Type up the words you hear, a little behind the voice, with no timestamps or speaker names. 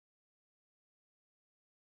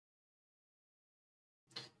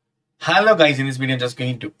Hello guys, in this video I'm just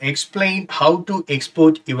going to explain how to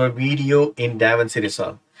export your video in DaVinci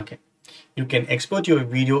Resolve. Okay, you can export your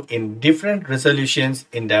video in different resolutions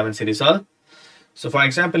in DaVinci Resolve. So for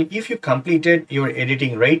example, if you completed your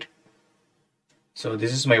editing, right? So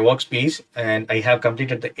this is my workspace and I have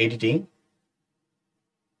completed the editing.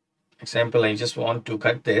 Example, I just want to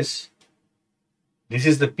cut this. This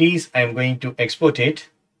is the piece I'm going to export it.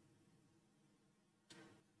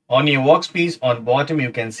 On your workspace on bottom,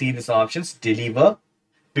 you can see these options, deliver.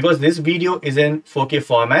 Because this video is in 4K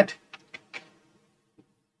format,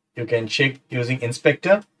 you can check using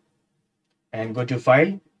inspector and go to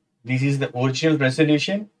file. This is the original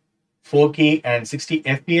resolution, 4K and 60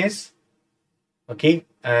 FPS. Okay,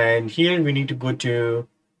 and here we need to go to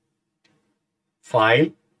file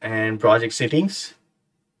and project settings.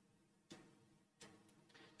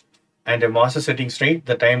 And a master settings, right?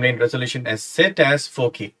 The timeline resolution is set as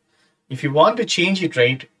 4K. If you want to change it,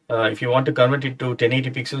 right? If you want to convert it to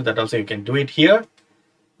 1080 pixels, that also you can do it here.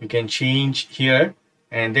 You can change here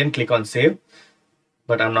and then click on save.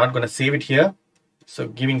 But I'm not going to save it here. So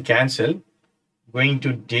giving cancel, going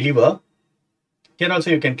to deliver. Here also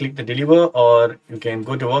you can click the deliver, or you can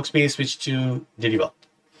go to workspace, switch to deliver.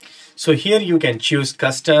 So here you can choose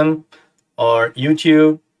custom or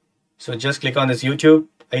YouTube. So just click on this YouTube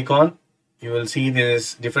icon. You will see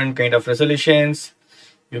this different kind of resolutions.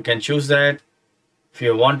 You can choose that. If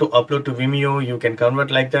you want to upload to Vimeo, you can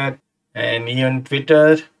convert like that. And even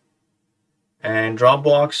Twitter and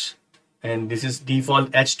Dropbox. And this is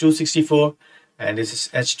default H264 and this is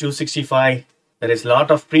H265. There is a lot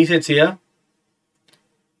of presets here,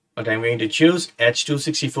 but I'm going to choose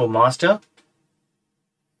H264 master.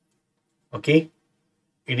 Okay.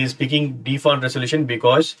 It is picking default resolution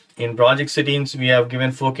because in project settings we have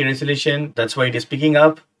given 4K resolution. That's why it is picking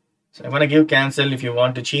up. So I'm going to give cancel. If you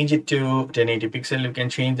want to change it to 1080 pixel, you can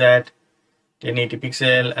change that 1080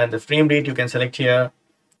 pixel, and the frame rate you can select here.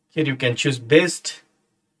 Here you can choose best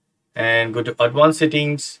and go to advanced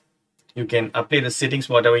settings. You can apply the settings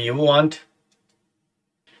whatever you want.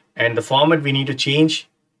 And the format we need to change.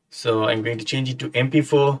 So I'm going to change it to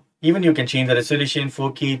MP4. Even you can change the resolution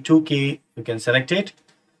 4K, 2K. You can select it.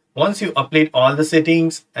 Once you update all the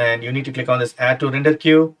settings and you need to click on this add to render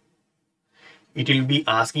queue, it will be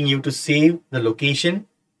asking you to save the location,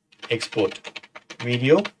 export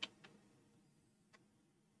video.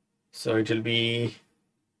 So it will be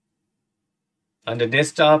under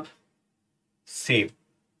desktop, save.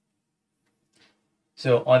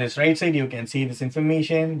 So on this right side, you can see this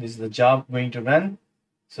information. This is the job going to run.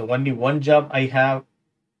 So only one job I have.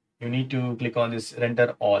 You need to click on this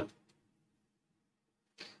render all.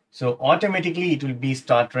 So automatically it will be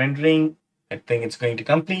start rendering. I think it's going to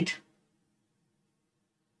complete.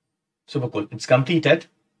 Super cool. It's completed.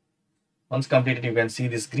 Once completed, you can see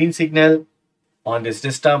this green signal on this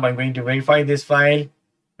desktop. I'm going to verify this file.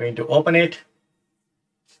 Going to open it.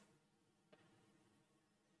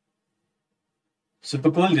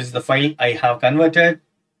 Super cool. This is the file I have converted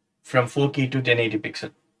from 4K to 1080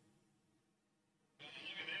 pixel.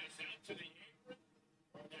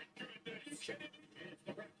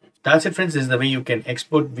 That's it, friends. This is the way you can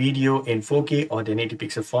export video in 4K or 1080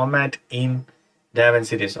 pixel format in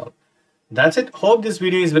DaVinci Resolve. That's it. Hope this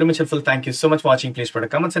video is very much helpful. Thank you so much for watching. Please put a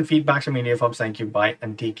comments and feedback from any forms. Thank you. Bye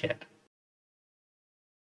and take care.